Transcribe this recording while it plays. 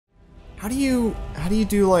How do you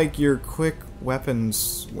do like your quick weapon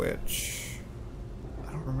switch?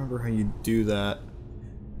 I don't remember how you do that.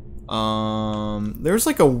 There's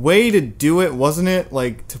like a way to do it, wasn't it?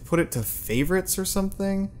 Like to put it to favorites or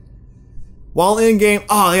something? While in game.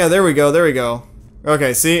 Oh yeah, there we go, there we go.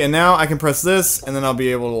 Okay, see, and now I can press this and then I'll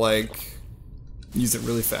be able to like use it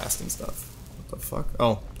really fast and stuff. What the fuck?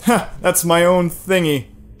 Oh, ha, that's my own thingy.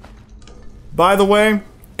 By the way,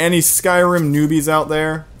 any Skyrim newbies out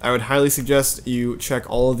there, I would highly suggest you check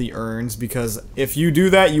all of the urns, because if you do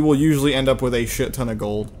that, you will usually end up with a shit ton of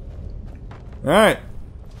gold. Alright.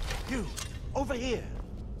 You, over here.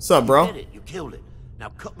 What's up, bro? You did it, you killed it. Now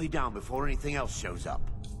cut me down before anything else shows up.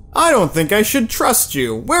 I don't think I should trust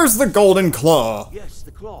you. Where's the golden claw? Yes, the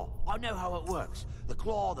claw. I know how it works. The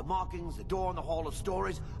claw, the markings, the door in the Hall of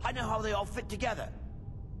Stories. I know how they all fit together.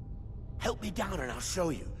 Help me down and I'll show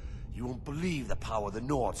you. You won't believe the power the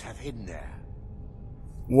Nords have hidden there.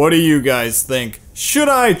 What do you guys think? Should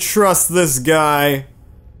I trust this guy?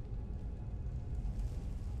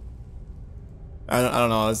 I don't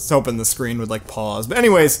know. I was hoping the screen would like pause. But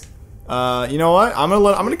anyways, you know what? I'm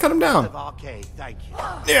gonna cut him down. Arcade, thank you.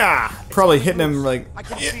 Yeah, probably hitting him like.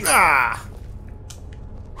 Yeah.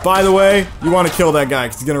 By the way, you want to kill that guy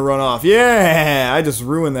because he's gonna run off. Yeah, I just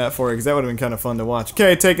ruined that for you because that would have been kind of fun to watch.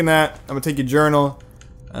 Okay, taking that. I'm gonna take your journal.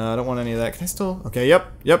 I don't want any of that. Can I still? Okay, yep.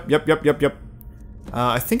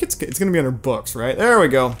 I think it's gonna be under books, right? There we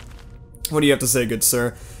go. What do you have to say, good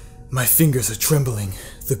sir? My fingers are trembling.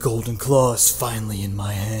 The golden claw is finally in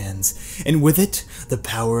my hands, and with it, the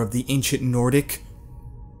power of the ancient Nordic.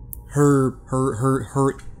 Her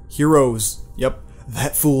heroes. Yep.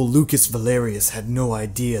 That fool Lucas Valerius had no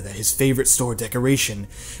idea that his favorite store decoration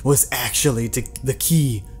was actually the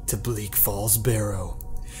key to Bleak Falls Barrow.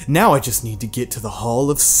 Now I just need to get to the Hall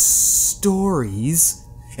of Stories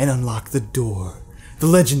and unlock the door. The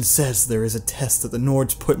legend says there is a test that the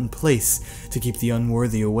Nords put in place to keep the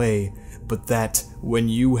unworthy away, but that when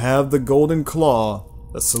you have the golden claw,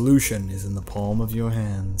 the solution is in the palm of your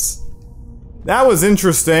hands. That was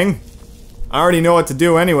interesting. I already know what to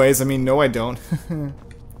do anyways. I mean, no I don't.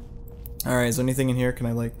 Alright, is there anything in here? Can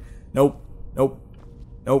I like... Nope.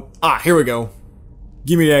 Ah, here we go.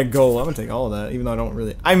 Give me that gold. I'm gonna take all of that, even though I don't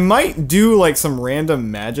really... I might do, like, some random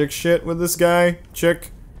magic shit with this guy, chick.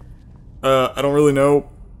 I don't really know.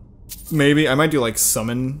 Maybe. I might do, like,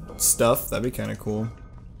 summon stuff. That'd be kind of cool.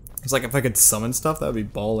 It's like, if I could summon stuff, that would be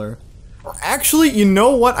baller. Or actually, you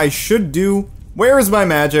know what I should do? Where is my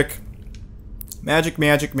magic? Magic.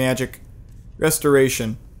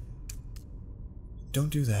 Restoration. Don't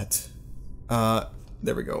do that.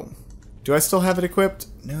 There we go. Do I still have it equipped?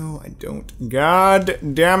 No, I don't. God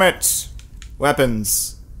damn it!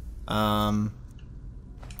 Weapons. There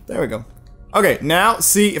we go. Okay, now,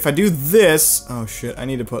 see, if I do this... Oh shit, I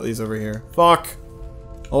need to put these over here. Fuck.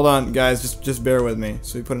 Hold on, guys, just bear with me.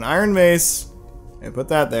 So we put an iron mace, and put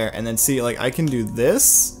that there, and then see, like, I can do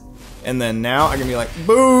this, and then now I can be like,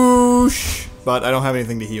 boosh! But I don't have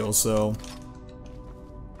anything to heal, so...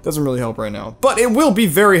 Doesn't really help right now. But it will be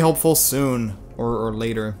very helpful soon, or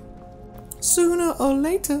later. Sooner or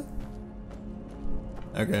later.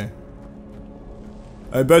 Okay.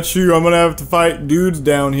 I bet you I'm gonna have to fight dudes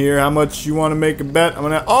down here. How much you want to make a bet? I'm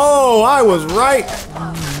gonna... Oh, I was right!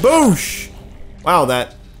 Boosh! Wow,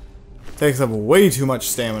 that takes up way too much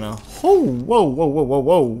stamina. Oh,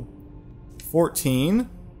 whoa. 14?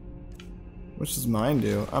 What does mine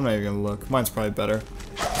do? I'm not even gonna look. Mine's probably better.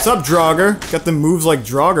 What's up, Draugr? Got the moves like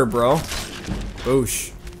Draugr, bro.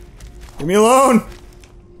 Boosh. Leave me alone!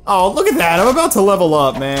 Oh, look at that! I'm about to level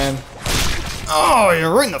up, man. Oh,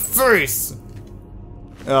 you're right in the face!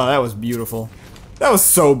 Oh, that was beautiful. That was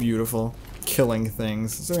so beautiful. Killing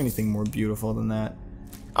things. Is there anything more beautiful than that?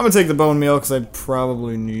 I'm gonna take the bone meal because I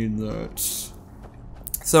probably need that.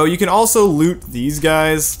 So you can also loot these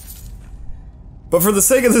guys. But for the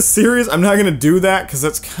sake of this series, I'm not gonna do that because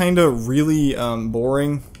that's kind of really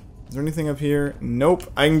boring. Is there anything up here? Nope.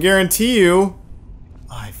 I can guarantee you...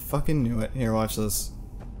 Oh, I fucking knew it. Here, watch this.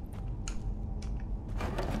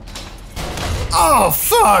 Oh,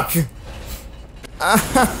 fuck!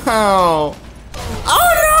 Ow!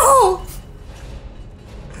 Oh,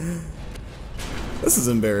 no! This is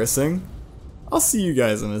embarrassing. I'll see you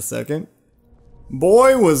guys in a second.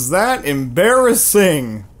 Boy, was that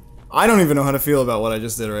embarrassing! I don't even know how to feel about what I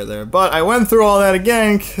just did right there, but I went through all that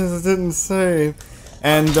again because it didn't save.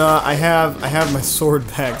 And I have my sword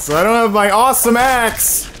back, so I don't have my awesome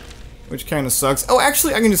axe, which kind of sucks. Oh,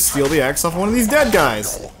 actually, I can just steal the axe off one of these dead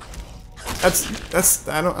guys. I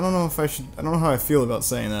don't know if I should. I don't know how I feel about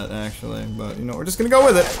saying that actually, but you know, we're just gonna go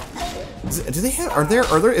with it. Do they have?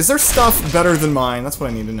 Is there stuff better than mine? That's what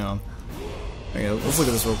I need to know. Okay, let's look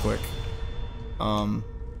at this real quick.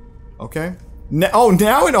 Okay. Oh,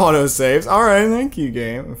 now it auto-saves. Alright, thank you,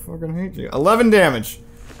 game. I fucking hate you. 11 damage.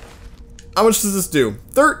 How much does this do?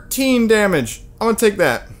 13 damage. I'm gonna take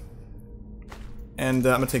that. And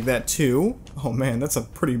I'm gonna take that too. Oh man, that's a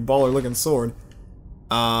pretty baller looking sword.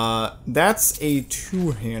 That's a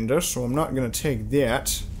two-hander, so I'm not gonna take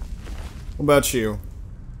that. What about you?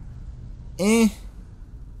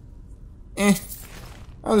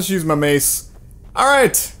 I'll just use my mace.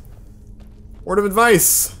 Alright! Word of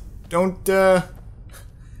advice. Don't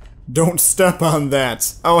step on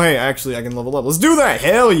that. Oh hey, actually I can level up. Let's do that!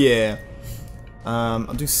 Hell yeah!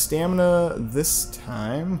 I'll do stamina this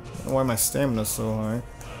time. I don't know why my stamina's so high.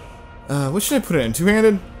 What should I put it in?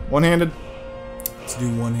 Two-handed? One-handed? Let's do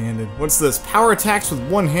one-handed. What's this? Power attacks with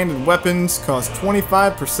one-handed weapons cost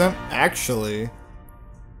 25%. Actually,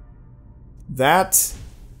 that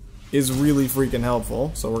is really freaking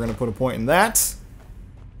helpful. So we're gonna put a point in that.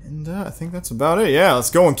 And I think that's about it. Yeah, let's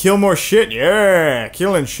go and kill more shit. Yeah,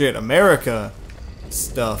 killing shit. America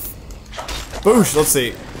stuff. Boosh, let's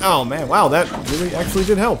see. Oh man, wow, that really actually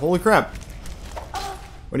did help. Holy crap.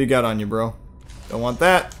 What do you got on you, bro? Don't want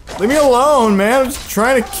that. Leave me alone, man. I'm just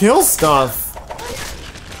trying to kill stuff.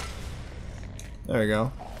 There we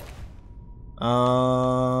go.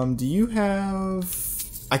 Do you have...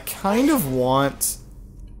 I kind of want,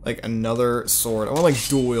 like, another sword. I want to, like,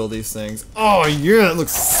 dual wield these things. Oh, yeah, that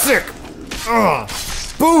looks sick! Ugh!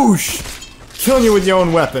 Boosh! Killing you with your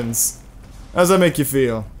own weapons. How does that make you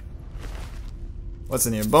feel? What's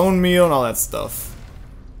in here? Bone meal and all that stuff.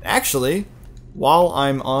 Actually, while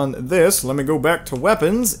I'm on this, let me go back to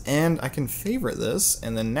weapons, and I can favorite this,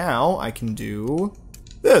 and then now I can do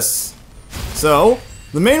this. So,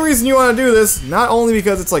 the main reason you want to do this, not only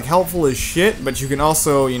because it's like helpful as shit, but you can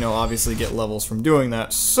also, you know, obviously get levels from doing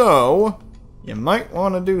that. So, you might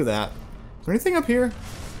want to do that. Is there anything up here?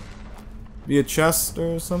 Be a chest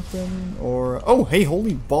or something? Or, oh, hey,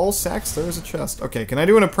 holy ball sacks, there's a chest. Okay, can I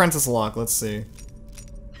do an apprentice lock? Let's see.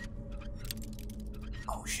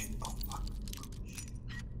 Oh shit, oh fuck.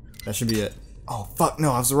 That should be it. Oh fuck,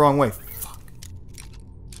 no, I was the wrong way.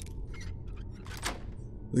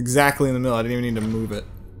 Exactly in the middle. I didn't even need to move it.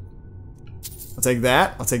 I'll take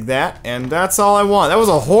that, and that's all I want. That was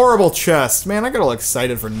a horrible chest. Man, I got all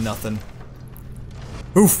excited for nothing.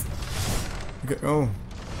 Oof. Okay, oh.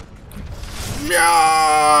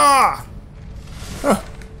 Yeah! Huh.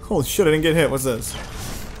 Holy shit, I didn't get hit. What's this?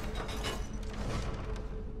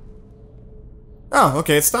 Oh,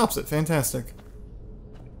 okay, it stops it. Fantastic.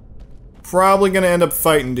 Probably gonna end up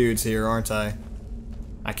fighting dudes here, aren't I?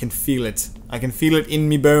 I can feel it. I can feel it in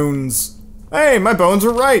me bones. Hey, my bones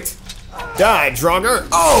are right. Die, Draugr.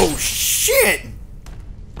 Oh, shit!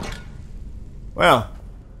 Well,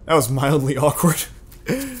 that was mildly awkward.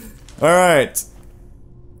 Alright.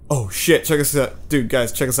 Oh, shit, check us out. Dude,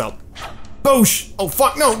 guys, check us out. Boosh! Oh,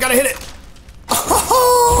 fuck, no, gotta hit it!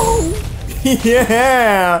 Oh!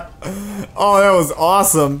 Yeah! Oh, that was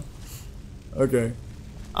awesome. Okay.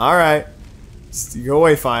 Alright. Go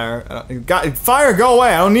away, fire. Fire, go away.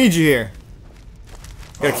 I don't need you here.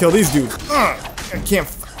 Gotta kill these dudes. I can't.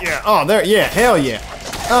 Yeah. Oh, there. Yeah. Hell yeah.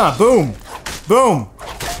 Boom. Boom.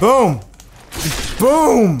 Boom.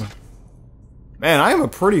 Boom. Man, I am a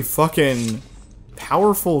pretty fucking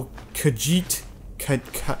powerful Khajiit cat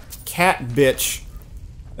bitch.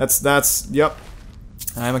 Yep.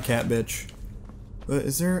 I'm a cat bitch. But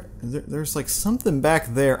there's like something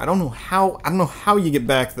back there. I don't know how you get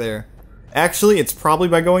back there. Actually, it's probably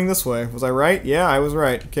by going this way. Was I right? Yeah, I was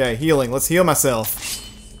right. Okay, healing. Let's heal myself.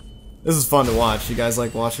 This is fun to watch. You guys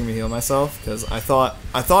like watching me heal myself? Because I thought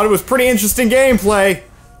it was pretty interesting gameplay.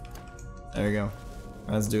 There we go.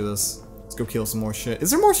 Let's do this. Let's go kill some more shit.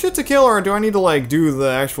 Is there more shit to kill, or do I need to like do the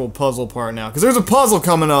actual puzzle part now? Because there's a puzzle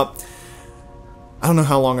coming up. I don't know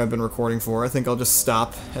how long I've been recording for. I think I'll just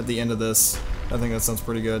stop at the end of this. I think that sounds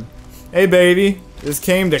pretty good. Hey baby, this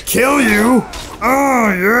came to kill you.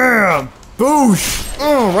 Oh yeah. Boosh!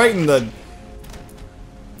 Oh, right in the...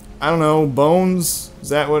 I don't know, bones? Is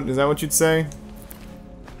that what you'd say?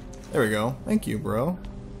 There we go. Thank you, bro.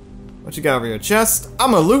 What you got over here? Chest?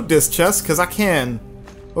 I'm gonna loot this chest, because I can.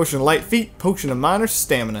 Potion of light feet, potion of minor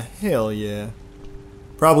stamina. Hell yeah.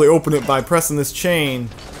 Probably open it by pressing this chain.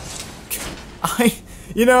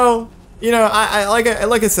 You know, like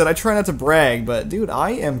I said, I try not to brag, but dude,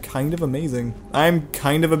 I am kind of amazing. I'm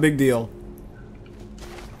kind of a big deal.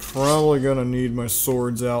 Probably gonna need my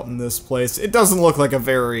swords out in this place. It doesn't look like a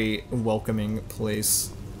very welcoming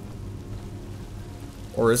place.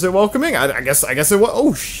 Or is it welcoming? I guess it was.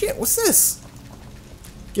 Oh shit, what's this?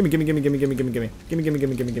 Gimme. I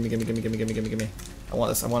want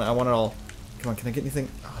this. I want it all. Come on, can I get anything?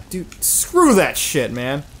 Oh, dude, screw that shit,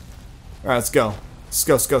 man. Alright, let's go.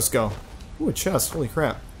 Let's go. Ooh, a chest. Holy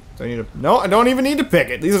crap. Do I need to... No, I don't even need to pick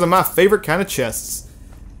it. These are my favorite kind of chests.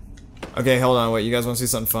 Okay, hold on. Wait, you guys want to see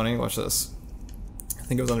something funny? Watch this. I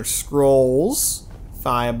think it was under scrolls.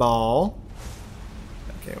 Fireball.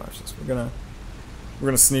 Okay, watch this. We're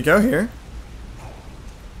gonna sneak out here.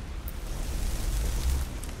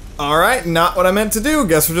 Alright, not what I meant to do.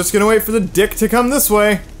 Guess we're just gonna wait for the dick to come this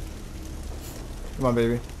way. Come on,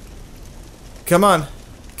 baby. Come on.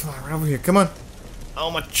 Come on, right over here. Come on.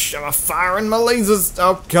 Oh, I'm firing my lasers.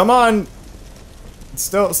 Oh, come on.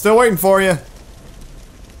 Still waiting for you.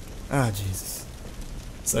 Ah, Jesus.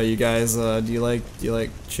 So you guys, do you like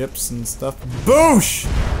chips and stuff? Boosh!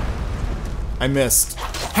 I missed.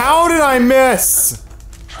 How did I miss?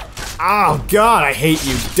 Oh God, I hate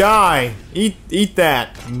you. Die. Eat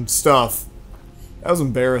that and stuff. That was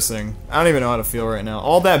embarrassing. I don't even know how to feel right now.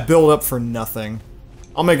 All that build up for nothing.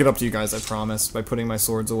 I'll make it up to you guys, I promise, by putting my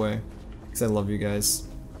swords away. Because I love you guys.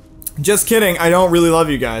 Just kidding, I don't really love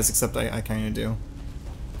you guys, except I kinda do.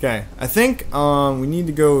 Okay, I think, we need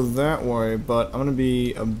to go that way, but I'm gonna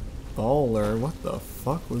be a baller. What the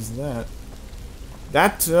fuck was that?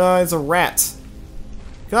 That, is a rat.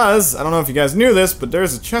 Because, I don't know if you guys knew this, but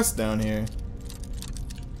there's a chest down here.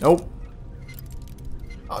 Nope.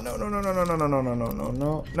 Oh, no.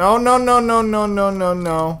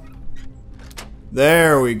 No.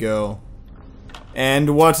 There we go.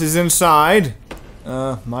 And what is inside?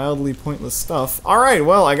 Mildly pointless stuff. Alright,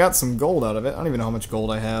 well, I got some gold out of it. I don't even know how much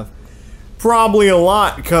gold I have. Probably a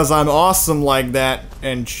lot, because I'm awesome like that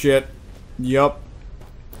and shit. Yup.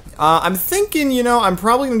 I'm thinking, you know, I'm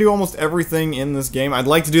probably gonna do almost everything in this game. I'd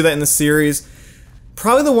like to do that in the series.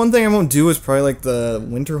 Probably the one thing I won't do is probably like the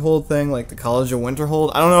Winterhold thing, like the College of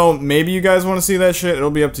Winterhold. I don't know, maybe you guys want to see that shit, it'll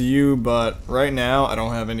be up to you, but right now I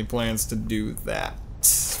don't have any plans to do that.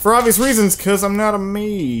 For obvious reasons, because I'm not a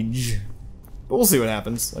mage. But we'll see what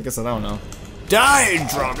happens. Like I said, I don't know. Die,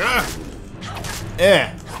 Draga!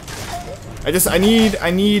 Eh. I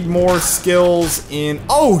need more skills in...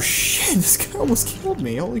 Oh shit, this guy almost killed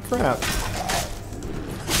me, holy crap.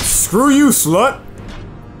 Screw you, slut!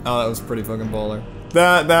 Oh, that was pretty fucking baller.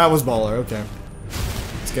 That was baller, okay.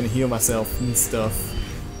 Just gonna heal myself and stuff.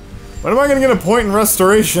 When am I gonna get a point in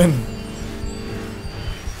restoration?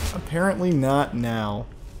 Apparently not now.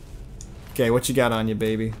 Okay, what you got on you,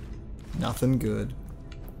 baby? Nothing good.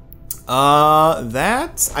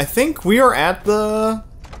 I think we are at the...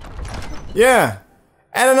 Yeah,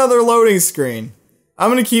 at another loading screen. I'm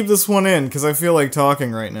gonna keep this one in, because I feel like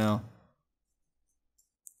talking right now.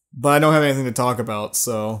 But I don't have anything to talk about,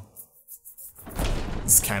 so...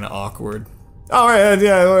 It's kinda awkward. Alright,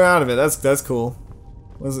 yeah, we're out of it. That's cool.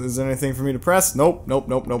 Is there anything for me to press? Nope.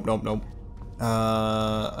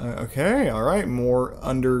 Okay, alright, more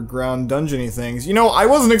underground dungeony things. You know, I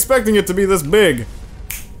wasn't expecting it to be this big.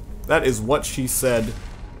 That is what she said.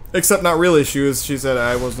 Except not really, she said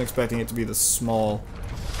I wasn't expecting it to be this small.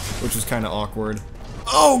 Which is kinda awkward.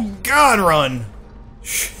 Oh god, run!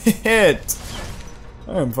 Shit!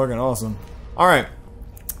 I am fucking awesome. Alright.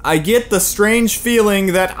 I get the strange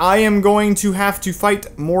feeling that I am going to have to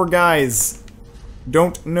fight more guys.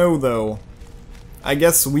 Don't know, though. I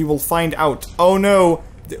guess we will find out. Oh no!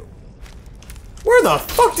 Where the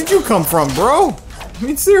fuck did you come from, bro? I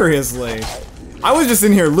mean, seriously. I was just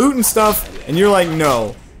in here looting stuff, and you're like,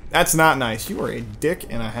 no. That's not nice. You are a dick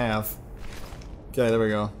and a half. Okay, there we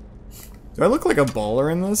go. Do I look like a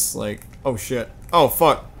baller in this? Like, oh shit. Oh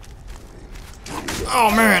fuck.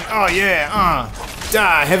 Oh man, oh yeah,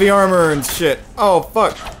 die, heavy armor and shit. Oh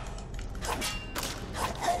fuck.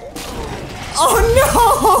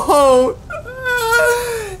 Oh no!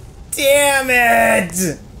 Damn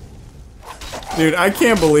it! Dude, I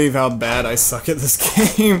can't believe how bad I suck at this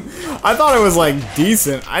game. I thought I was like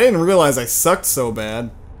decent. I didn't realize I sucked so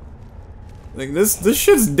bad. Like this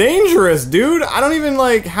shit's dangerous, dude. I don't even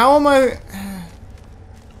like, how am I...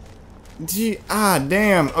 Gee,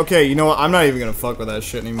 damn. Okay, you know what? I'm not even gonna fuck with that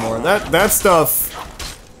shit anymore. That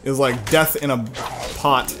stuff is like death in a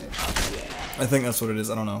pot. I think that's what it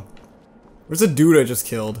is. I don't know. Where's the dude I just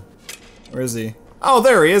killed? Where is he? Oh,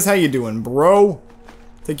 there he is. How you doing, bro?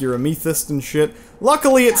 Think you're a amethyst and shit.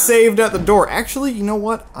 Luckily, it saved at the door. Actually, you know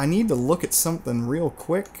what? I need to look at something real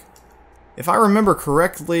quick. If I remember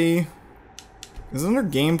correctly... Is it under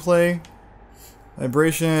gameplay?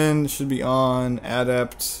 Vibration should be on.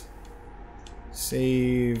 Adept.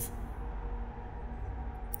 Save.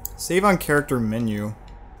 Save on character menu.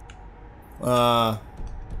 You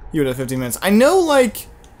would have 15 minutes. I know, like,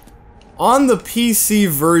 on the PC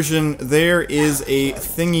version, there is a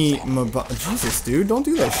thingy. Jesus, dude, don't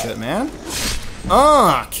do that shit, man.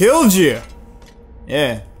 Killed you!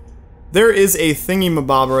 Yeah. There is a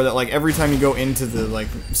thingy-mabobber that, like, every time you go into the, like,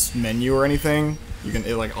 menu or anything,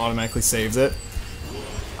 it, like, automatically saves it.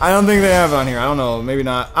 I don't think they have it on here. I don't know. Maybe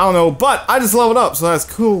not. I don't know. But I just leveled up, so that's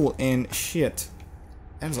cool and shit.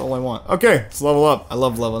 That is all I want. Okay, let's level up. I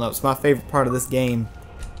love leveling up. It's my favorite part of this game.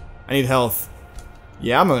 I need health.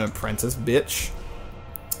 Yeah, I'm an apprentice, bitch.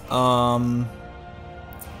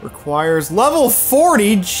 Requires level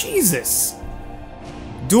 40? Jesus!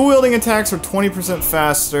 Dual-wielding attacks are 20%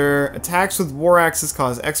 faster. Attacks with war axes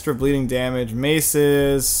cause extra bleeding damage.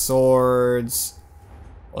 Maces, swords.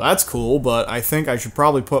 Well, that's cool, but I think I should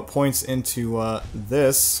probably put points into,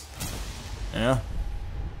 this. Yeah.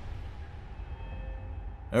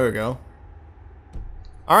 There we go.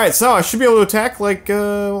 Alright, so I should be able to attack, like,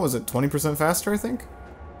 what was it, 20% faster, I think?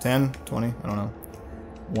 10, 20, I don't know.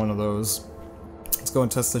 One of those. Let's go and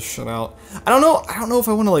test this shit out. I don't know if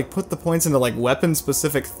I want to, like, put the points into, like,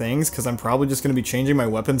 weapon-specific things, because I'm probably just going to be changing my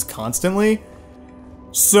weapons constantly.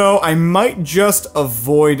 So, I might just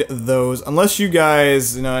avoid those, unless you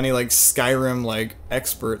guys, you know, any, like, Skyrim, like,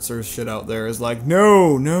 experts or shit out there is like,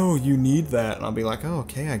 no, you need that. And I'll be like, oh,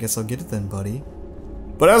 okay, I guess I'll get it then, buddy.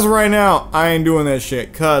 But as of right now, I ain't doing that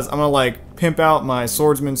shit, because I'm gonna, like, pimp out my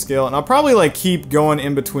swordsman skill, and I'll probably, like, keep going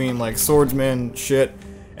in between, like, swordsman shit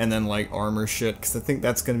and then, like, armor shit, because I think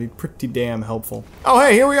that's gonna be pretty damn helpful. Oh,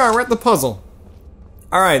 hey, here we are, we're at the puzzle.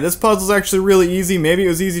 Alright, this puzzle's actually really easy. Maybe it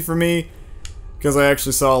was easy for me, because I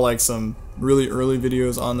actually saw, like, some really early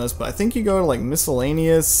videos on this, but I think you go to, like,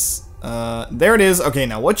 miscellaneous. There it is. Okay,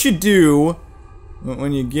 now what you do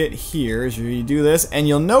when you get here is you do this, and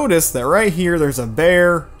you'll notice that right here there's a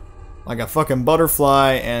bear, like a fucking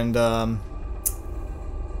butterfly, and, a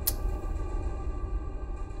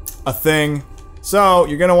thing. So,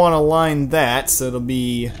 you're gonna want to line that, so it'll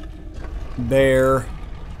be bear.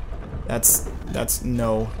 That's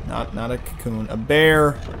no, not a cocoon. A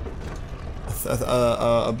bear,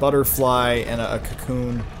 a butterfly, and a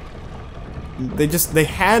cocoon. They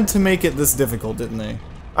had to make it this difficult, didn't they?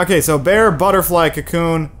 Okay, so bear, butterfly,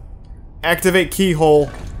 cocoon, activate keyhole.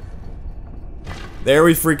 There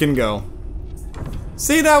we freaking go.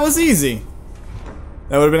 See, that was easy.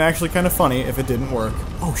 That would have been actually kind of funny if it didn't work.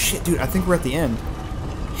 Oh shit, dude, I think we're at the end.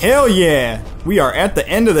 Hell yeah! We are at the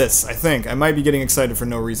end of this, I think. I might be getting excited for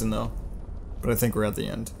no reason, though. But I think we're at the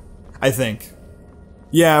end. I think.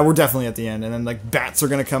 Yeah, we're definitely at the end, and then, like, bats are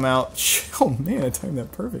gonna come out. Oh man, I timed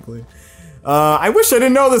that perfectly. I wish I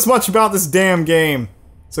didn't know this much about this damn game,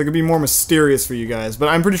 so it could be more mysterious for you guys, but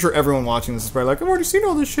I'm pretty sure everyone watching this is probably like, I've already seen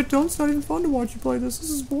all this shit, Dylan. It's not even fun to watch you play this. This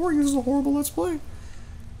is boring. This is a horrible Let's Play.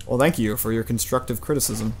 Well, thank you for your constructive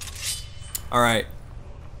criticism. Alright.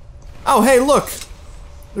 Oh, hey, look!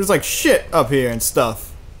 There's, like, shit up here and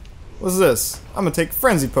stuff. What's this? I'm gonna take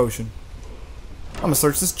Frenzy Potion. I'm gonna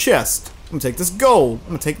search this chest. I'm gonna take this gold. I'm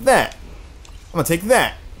gonna take that. I'm gonna take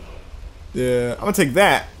that. Yeah, I'm gonna take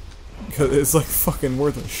that. Because it's, like, fucking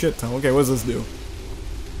worth a shit ton. Okay, what does this do?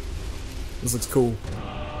 This looks cool.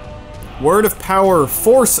 Word of power.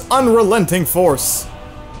 Force. Unrelenting force.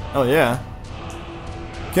 Oh, yeah.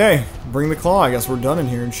 Okay, bring the claw. I guess we're done in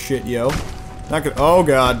here and shit, yo. Not good. Oh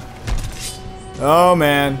god. Oh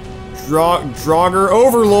man. Draugr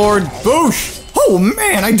Overlord. Boosh! Oh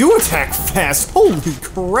man, I do attack fast. Holy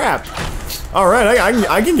crap. Alright,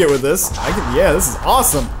 I can get with this. Yeah, this is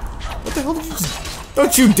awesome. What the hell did you just...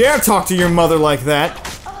 Don't you dare talk to your mother like that.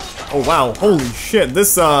 Oh wow, holy shit.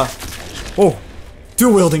 This, oh.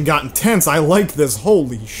 Dual wielding got intense. I like this.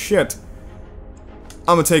 Holy shit.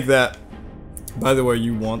 I'm gonna take that. By the way,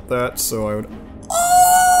 you want that, so I would...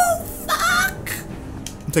 Oh, fuck!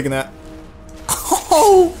 I'm taking that.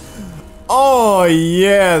 Oh! Oh,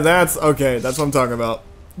 yeah, that's... Okay, that's what I'm talking about.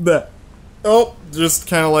 That. Oh, just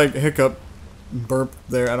kind of like hiccup. Burp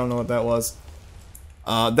there, I don't know what that was.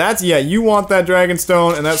 That's... Yeah, you want that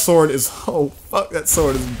Dragonstone, and that sword is... Oh, fuck, that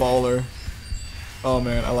sword is baller. Oh,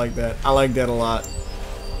 man, I like that. I like that a lot.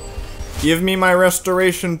 Give me my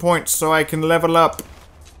restoration points so I can level up.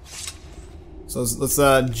 So let's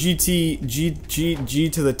G to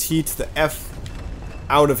the T to the F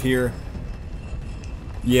out of here.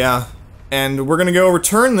 Yeah. And we're gonna go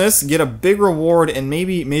return this, get a big reward, and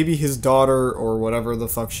maybe his daughter or whatever the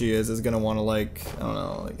fuck she is gonna want to, like, I don't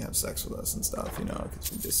know, like, have sex with us and stuff, you know,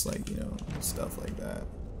 because we just, like, you know, stuff like that.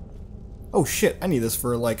 Oh shit, I need this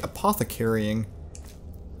for, like, apothecarying.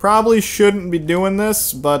 Probably shouldn't be doing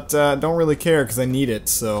this, but don't really care because I need it,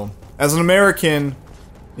 so. As an American,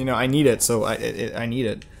 you know, I need it, so I need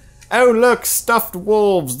it. Oh look, stuffed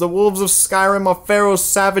wolves! The wolves of Skyrim are feral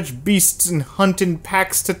savage beasts and hunt in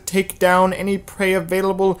packs to take down any prey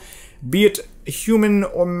available, be it human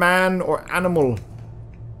or man or animal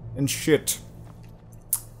and shit.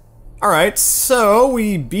 Alright, so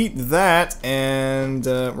we beat that, and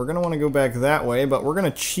we're gonna want to go back that way, but we're gonna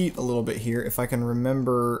cheat a little bit here if I can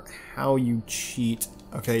remember how you cheat.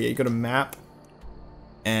 Okay, yeah, you go to map,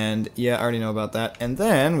 and yeah, I already know about that. And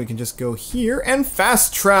then we can just go here and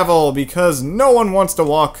fast travel, because no one wants to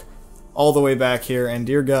walk all the way back here, and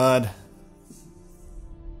dear God,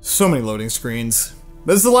 so many loading screens.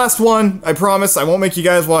 This is the last one, I promise. I won't make you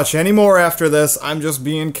guys watch any more after this. I'm just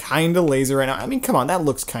being kinda lazy right now. I mean, come on, that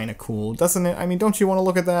looks kinda cool, doesn't it? I mean, don't you want to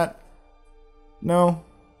look at that? No?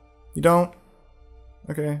 You don't?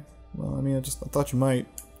 Okay. Well, I mean, I thought you might,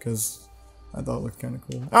 because I thought it looked kinda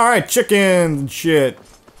cool. Alright, chickens and shit!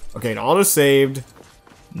 Okay, it auto-saved.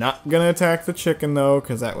 Not gonna attack the chicken, though,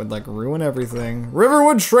 because that would, like, ruin everything.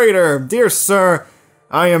 Riverwood Trader! Dear sir,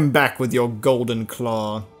 I am back with your golden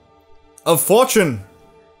claw of fortune!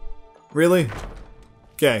 Really?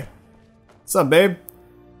 Okay. What's up, babe?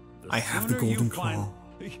 I have the golden claw.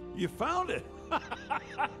 You found it!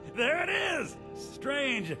 There it is!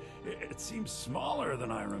 Strange. It seems smaller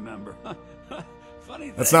than I remember. Funny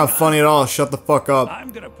thing. That's not funny at all. Shut the fuck up.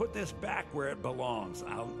 I'm gonna put this back where it belongs.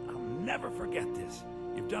 I'll never forget this.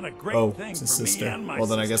 You've done a great thing for sister. me and my Well,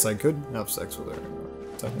 then I guess sister. I could have sex with her.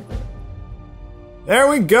 Technically. There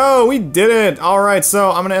we go! We did it! Alright,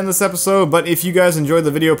 so I'm gonna end this episode, but if you guys enjoyed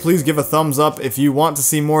the video, please give a thumbs up if you want to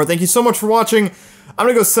see more. Thank you so much for watching. I'm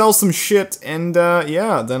gonna go sell some shit, and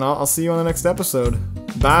yeah, then I'll see you on the next episode.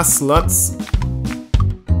 Bye, sluts.